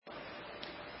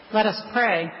Let us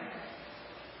pray.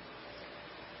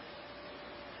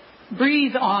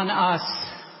 Breathe on us,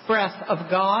 breath of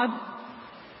God.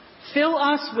 Fill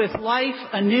us with life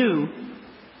anew,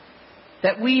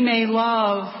 that we may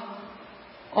love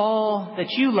all that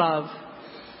you love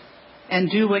and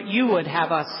do what you would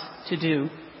have us to do.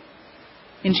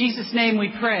 In Jesus' name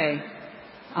we pray.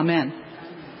 Amen.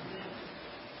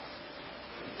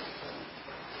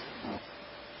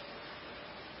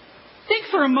 Think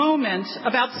for a moment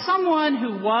about someone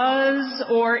who was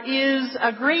or is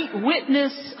a great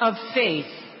witness of faith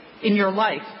in your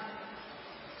life.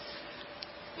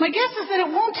 My guess is that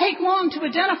it won't take long to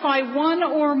identify one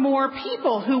or more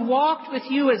people who walked with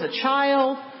you as a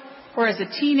child or as a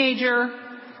teenager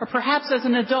or perhaps as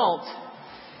an adult,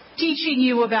 teaching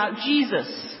you about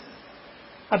Jesus,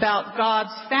 about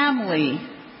God's family,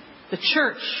 the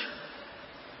church,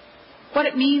 what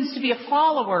it means to be a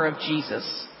follower of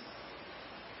Jesus.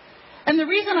 And the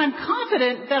reason I'm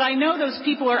confident that I know those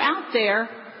people are out there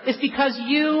is because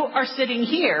you are sitting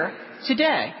here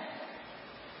today.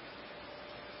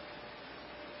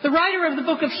 The writer of the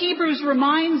book of Hebrews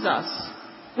reminds us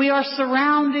we are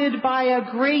surrounded by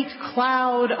a great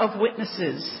cloud of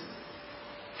witnesses.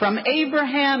 From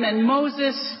Abraham and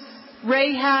Moses,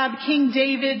 Rahab, King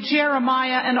David,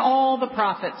 Jeremiah, and all the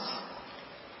prophets.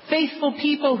 Faithful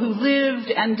people who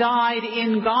lived and died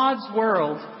in God's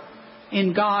world,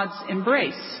 in God's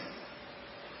embrace.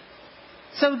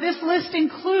 So this list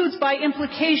includes, by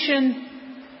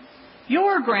implication,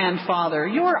 your grandfather,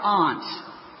 your aunt,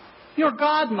 your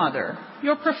godmother,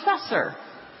 your professor,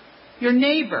 your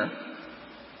neighbor,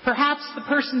 perhaps the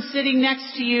person sitting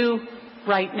next to you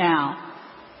right now.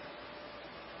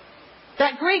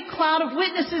 That great cloud of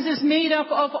witnesses is made up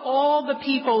of all the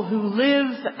people who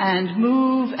live and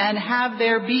move and have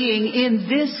their being in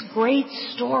this great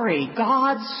story,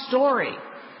 God's story,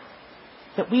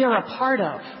 that we are a part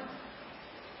of.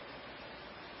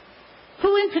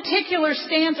 Who in particular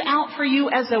stands out for you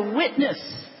as a witness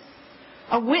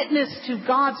to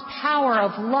God's power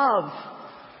of love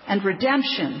and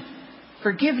redemption,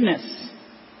 forgiveness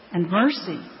and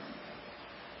mercy?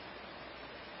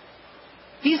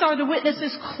 These are the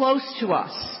witnesses close to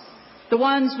us, the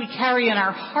ones we carry in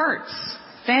our hearts,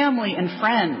 family and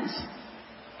friends,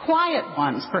 quiet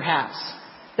ones perhaps,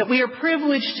 that we are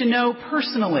privileged to know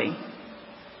personally.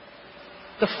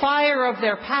 The fire of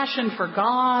their passion for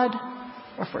God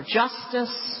or for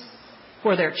justice,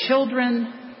 for their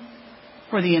children,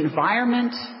 for the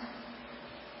environment,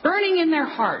 burning in their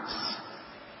hearts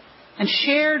and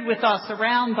shared with us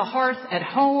around the hearth at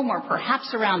home or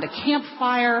perhaps around a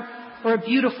campfire or a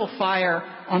beautiful fire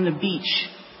on the beach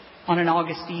on an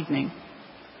August evening.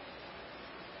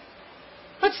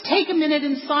 Let's take a minute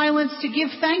in silence to give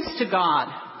thanks to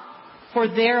God for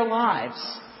their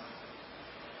lives,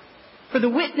 for the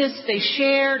witness they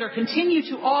shared or continue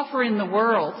to offer in the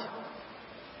world,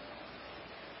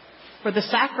 for the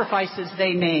sacrifices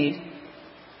they made,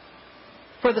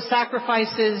 for the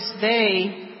sacrifices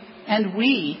they and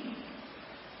we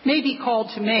may be called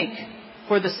to make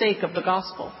for the sake of the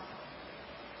gospel.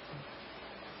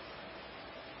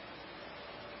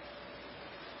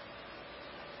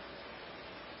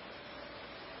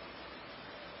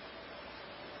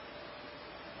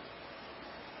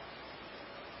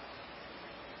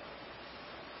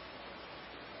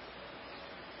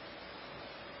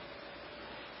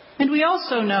 And we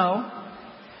also know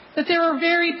that there are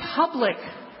very public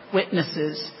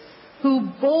witnesses who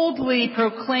boldly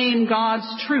proclaim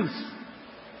God's truth,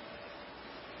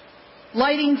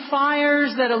 lighting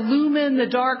fires that illumine the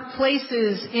dark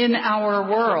places in our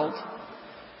world,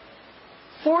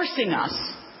 forcing us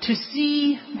to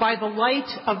see by the light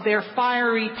of their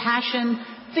fiery passion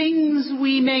things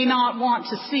we may not want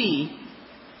to see,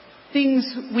 things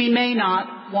we may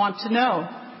not want to know.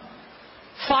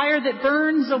 Fire that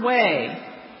burns away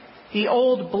the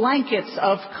old blankets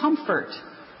of comfort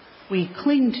we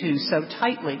cling to so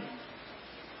tightly.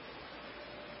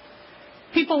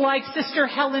 People like Sister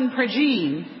Helen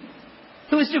Prejean,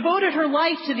 who has devoted her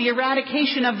life to the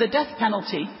eradication of the death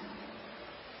penalty,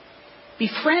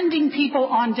 befriending people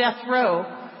on death row,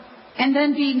 and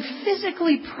then being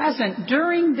physically present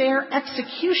during their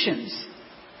executions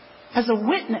as a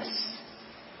witness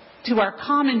to our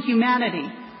common humanity,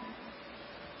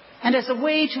 and as a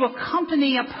way to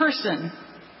accompany a person,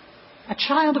 a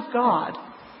child of God,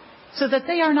 so that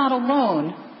they are not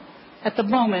alone at the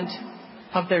moment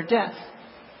of their death.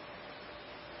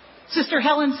 Sister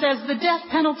Helen says the death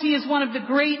penalty is one of the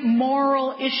great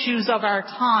moral issues of our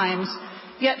times,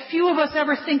 yet few of us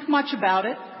ever think much about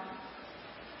it,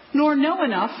 nor know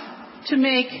enough to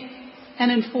make an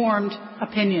informed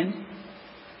opinion.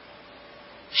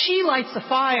 She lights a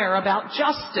fire about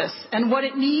justice and what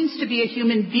it means to be a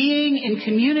human being in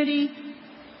community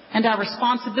and our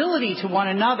responsibility to one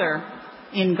another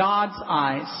in God's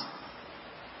eyes.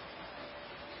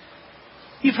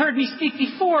 You've heard me speak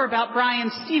before about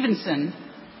Bryan Stevenson,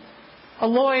 a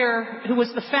lawyer who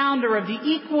was the founder of the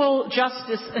Equal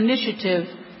Justice Initiative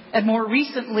and more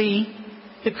recently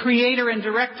the creator and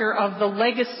director of the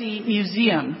Legacy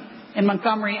Museum in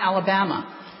Montgomery,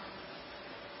 Alabama.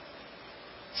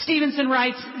 Stevenson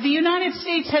writes, "The United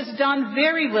States has done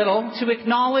very little to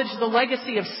acknowledge the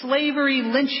legacy of slavery,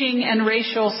 lynching, and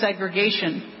racial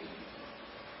segregation.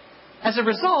 As a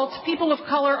result, people of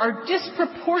color are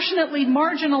disproportionately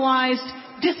marginalized,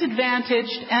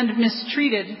 disadvantaged, and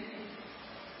mistreated.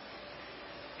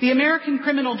 The American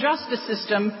criminal justice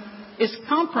system is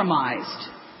compromised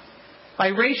by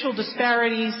racial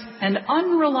disparities and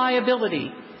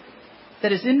unreliability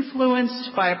that is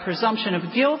influenced by a presumption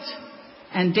of guilt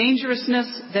and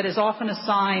dangerousness that is often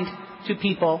assigned to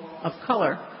people of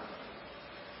color."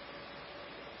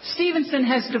 Stevenson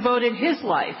has devoted his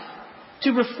life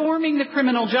to reforming the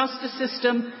criminal justice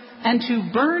system and to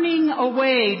burning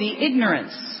away the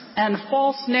ignorance and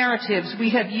false narratives we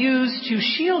have used to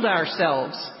shield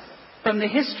ourselves from the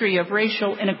history of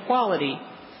racial inequality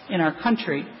in our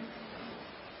country.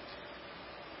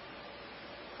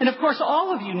 And of course,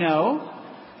 all of you know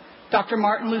Dr.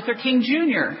 Martin Luther King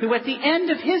Jr., who at the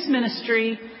end of his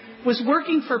ministry was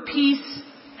working for peace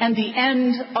and the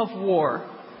end of war,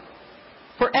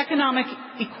 for economic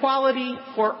equality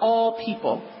for all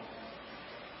people.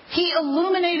 He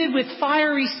illuminated with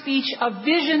fiery speech a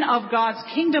vision of God's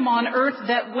kingdom on earth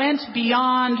that went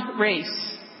beyond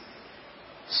race.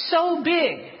 So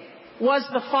big was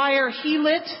the fire he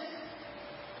lit,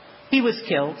 he was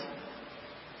killed.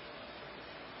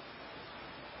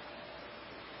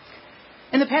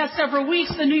 In the past several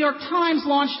weeks, the New York Times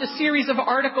launched a series of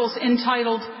articles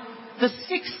entitled The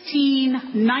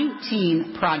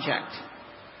 1619 Project,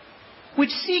 which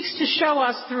seeks to show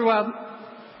us through a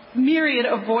myriad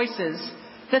of voices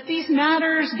that these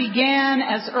matters began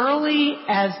as early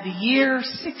as the year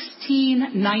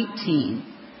 1619,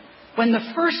 when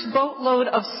the first boatload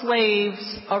of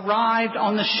slaves arrived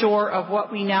on the shore of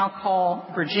what we now call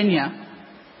Virginia.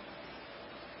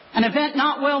 An event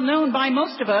not well known by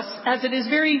most of us, as it is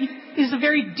a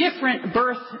very different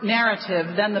birth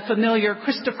narrative than the familiar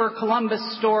Christopher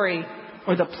Columbus story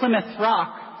or the Plymouth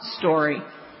Rock story.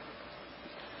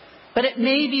 But it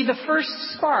may be the first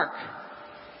spark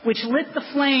which lit the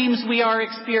flames we are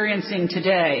experiencing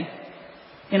today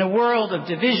in a world of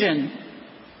division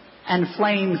and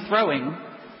flame throwing.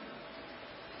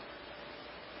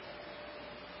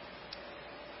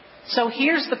 So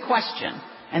here's the question.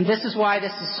 And this is why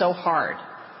this is so hard.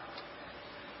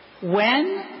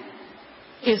 When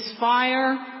is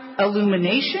fire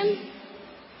illumination?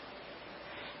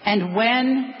 And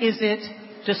when is it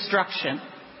destruction?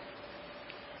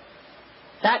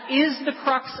 That is the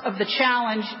crux of the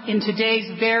challenge in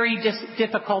today's very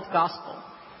difficult gospel.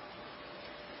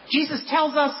 Jesus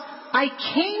tells us, "I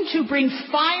came to bring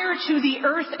fire to the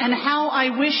earth, and how I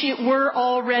wish it were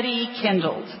already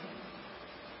kindled."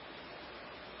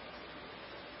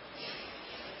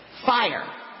 Fire,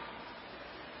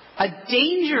 a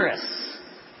dangerous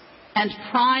and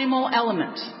primal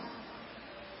element.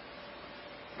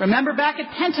 Remember back at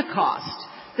Pentecost,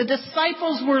 the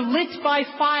disciples were lit by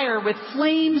fire with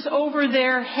flames over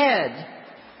their head.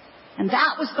 And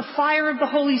that was the fire of the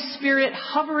Holy Spirit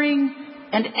hovering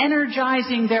and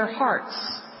energizing their hearts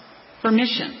for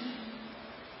mission.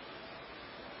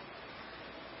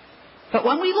 But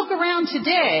when we look around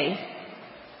today,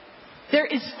 there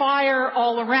is fire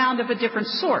all around of a different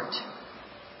sort.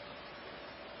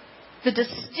 The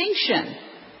distinction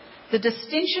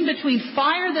between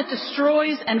fire that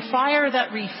destroys and fire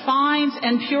that refines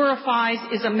and purifies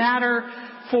is a matter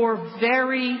for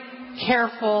very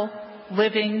careful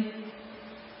living,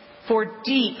 for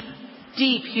deep,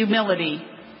 deep humility,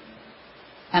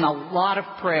 and a lot of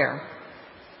prayer.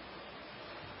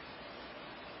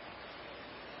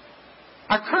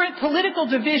 Our current political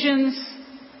divisions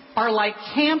are like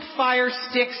campfire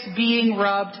sticks being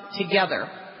rubbed together.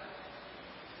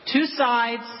 Two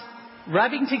sides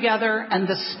rubbing together, and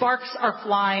the sparks are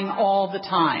flying all the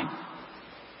time.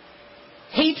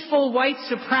 Hateful white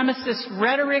supremacist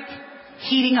rhetoric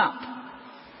heating up.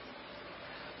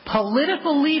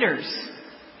 Political leaders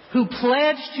who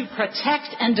pledge to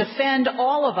protect and defend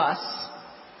all of us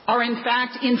are in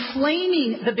fact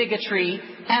inflaming the bigotry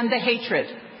and the hatred,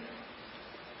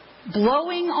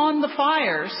 blowing on the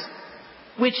fires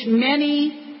which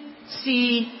many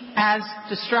see as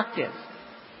destructive.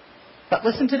 But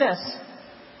listen to this.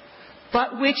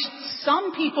 but which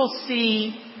some people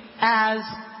see as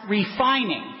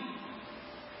refining.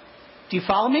 Do you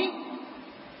follow me?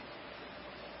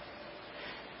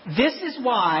 This is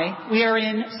why we are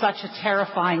in such a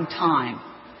terrifying time.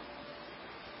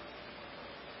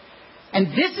 And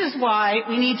this is why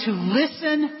we need to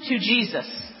listen to Jesus.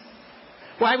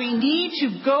 Why we need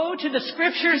to go to the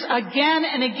Scriptures again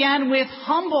and again with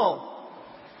humble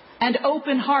and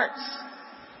open hearts.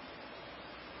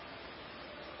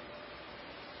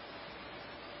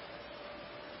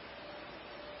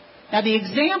 Now, the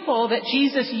example that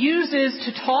Jesus uses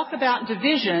to talk about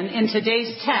division in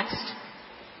today's text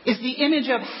is the image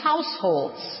of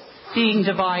households being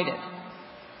divided.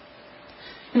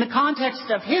 In the context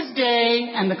of his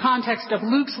day and the context of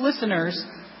Luke's listeners,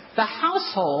 the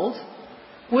household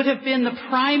would have been the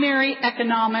primary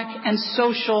economic and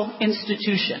social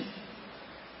institution.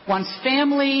 One's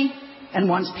family and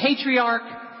one's patriarch,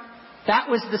 that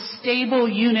was the stable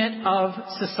unit of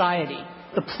society,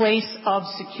 the place of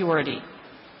security.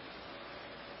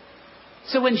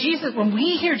 So when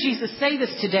we hear Jesus say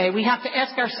this today, we have to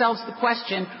ask ourselves the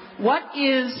question, what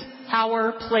is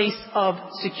our place of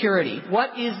security?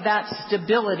 What is that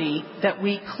stability that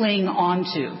we cling on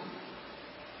to?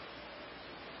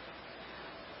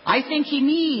 I think he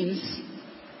means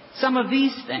some of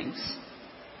these things.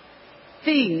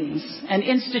 Things and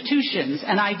institutions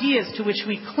and ideas to which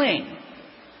we cling.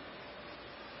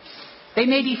 They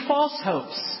may be false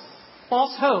hopes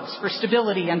for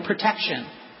stability and protection.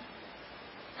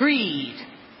 Greed,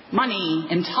 money,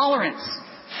 intolerance,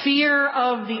 fear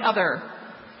of the other,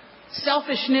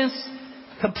 selfishness,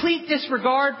 complete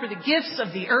disregard for the gifts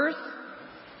of the earth,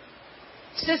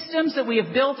 systems that we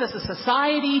have built as a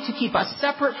society to keep us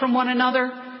separate from one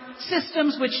another,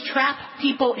 systems which trap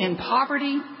people in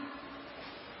poverty,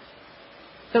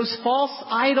 those false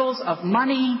idols of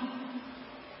money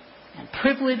and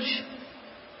privilege,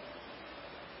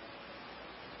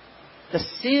 the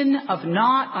sin of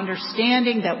not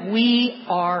understanding that we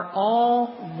are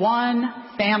all one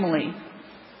family,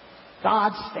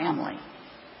 God's family.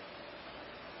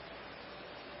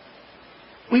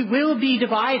 We will be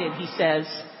divided, he says,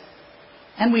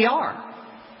 and we are,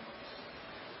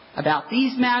 about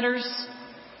these matters.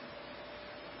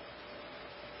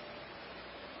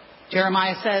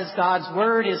 Jeremiah says God's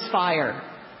word is fire.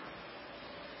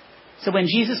 So when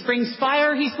Jesus brings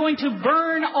fire, he's going to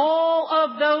burn all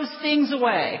of those things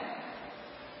away.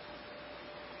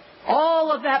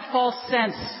 All of that false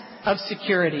sense of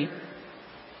security.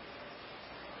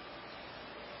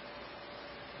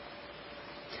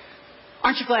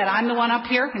 Aren't you glad I'm the one up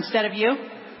here instead of you?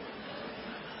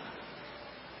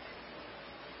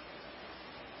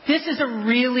 This is a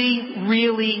really,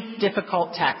 really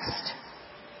difficult text.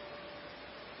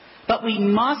 But we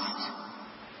must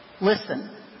listen.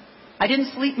 I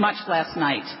didn't sleep much last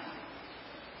night.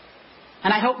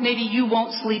 And I hope maybe you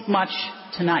won't sleep much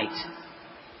tonight.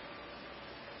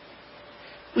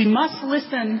 We must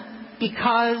listen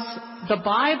because the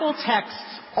Bible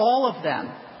texts, all of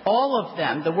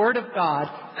them, the Word of God,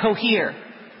 cohere.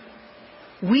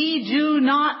 We do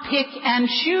not pick and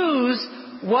choose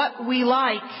what we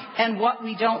like and what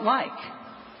we don't like.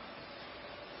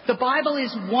 The Bible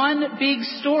is one big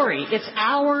story. It's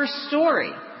our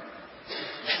story,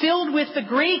 filled with the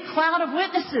great cloud of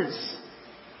witnesses.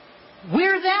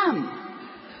 We're them.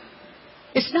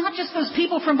 It's not just those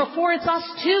people from before, it's us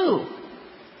too.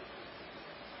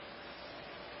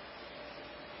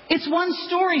 It's one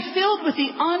story filled with the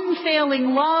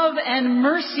unfailing love and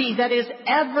mercy that is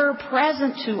ever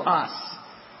present to us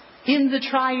in the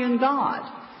triune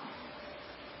God.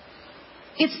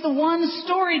 It's the one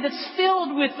story that's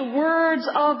filled with the words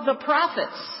of the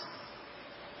prophets.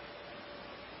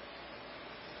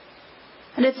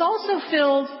 And it's also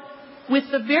filled with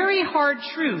the very hard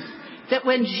truth that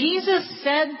when Jesus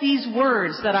said these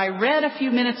words that I read a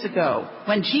few minutes ago,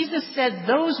 when Jesus said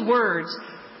those words,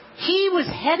 he was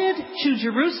headed to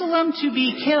Jerusalem to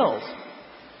be killed.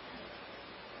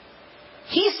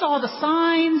 He saw the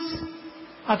signs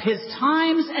of his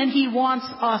times, and he wants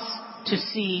us to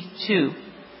see too.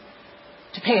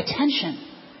 To pay attention.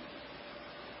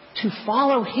 To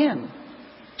follow him.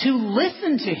 To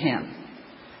listen to him.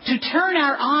 To turn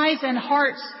our eyes and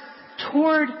hearts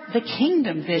toward the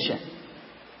kingdom vision.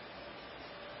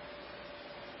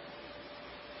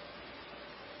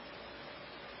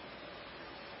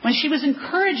 When she was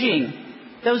encouraging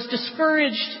those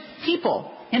discouraged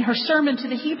people in her sermon to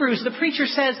the Hebrews, the preacher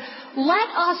says, "Let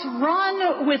us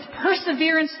run with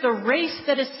perseverance the race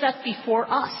that is set before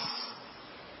us."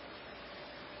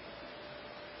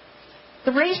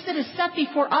 The race that is set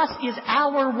before us is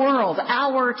our world,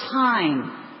 our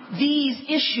time, these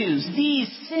issues, these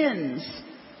sins,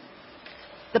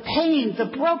 the pain, the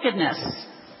brokenness,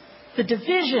 the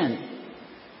division.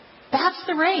 That's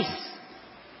the race.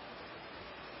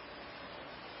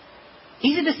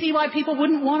 Easy to see why people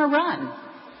wouldn't want to run.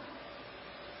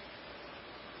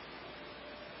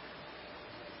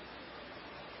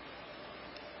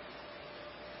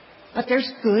 But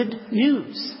there's good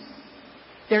news.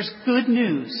 There's good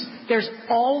news. There's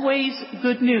always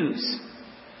good news.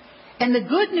 And the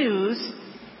good news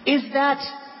is that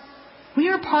we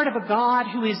are part of a God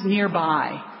who is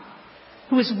nearby,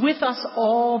 who is with us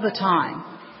all the time.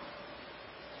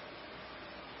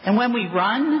 And when we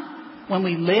run, when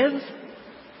we live,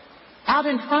 out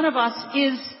in front of us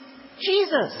is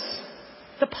Jesus,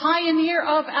 the pioneer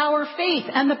of our faith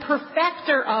and the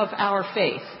perfecter of our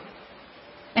faith.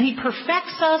 And he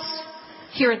perfects us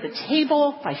here at the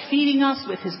table by feeding us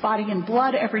with his body and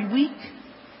blood every week.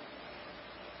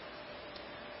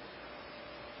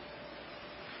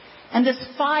 And this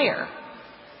fire,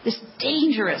 this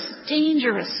dangerous,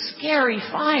 dangerous, scary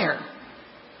fire,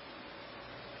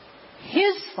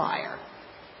 his fire,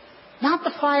 not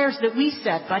the fires that we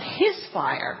set, but his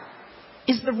fire,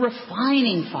 is the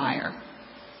refining fire.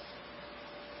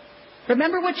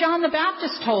 Remember what John the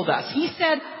Baptist told us. He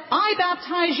said, I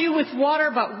baptize you with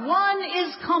water, but one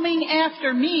is coming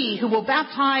after me who will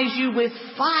baptize you with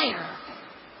fire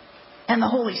and the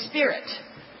Holy Spirit.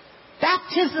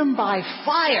 Baptism by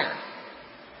fire.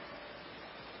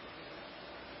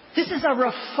 This is a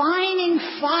refining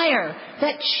fire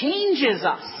that changes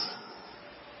us.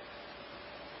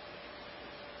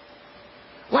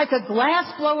 Like a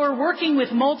glass blower working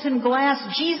with molten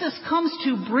glass, Jesus comes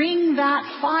to bring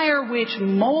that fire which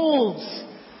molds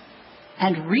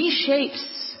and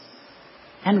reshapes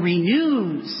and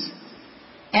renews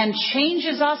and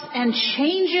changes us and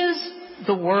changes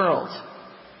the world.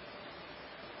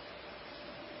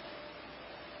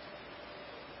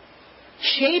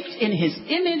 Shaped in his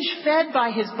image, fed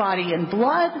by his body and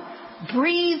blood,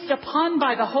 breathed upon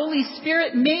by the Holy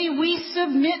Spirit, may we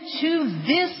submit to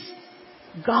this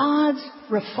God's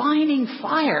refining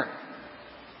fire.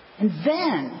 And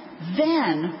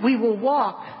then we will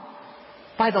walk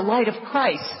by the light of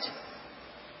Christ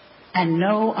and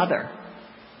no other.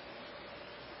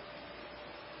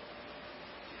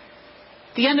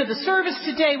 At the end of the service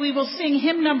today, we will sing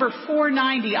hymn number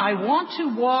 490, I Want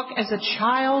to Walk as a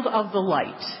Child of the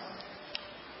Light.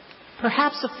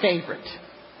 Perhaps a favorite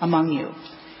among you.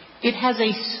 It has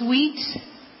a sweet,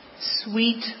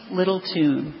 sweet little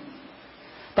tune.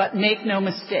 But make no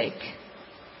mistake,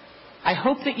 I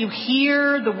hope that you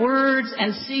hear the words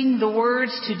and sing the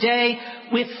words today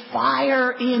with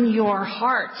fire in your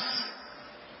hearts.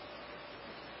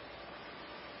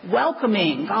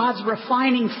 Welcoming God's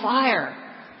refining fire.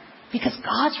 Because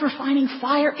God's refining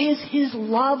fire is his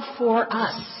love for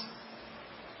us.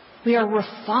 We are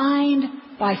refined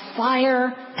by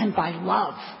fire and by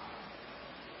love.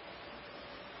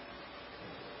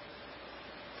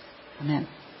 Amen.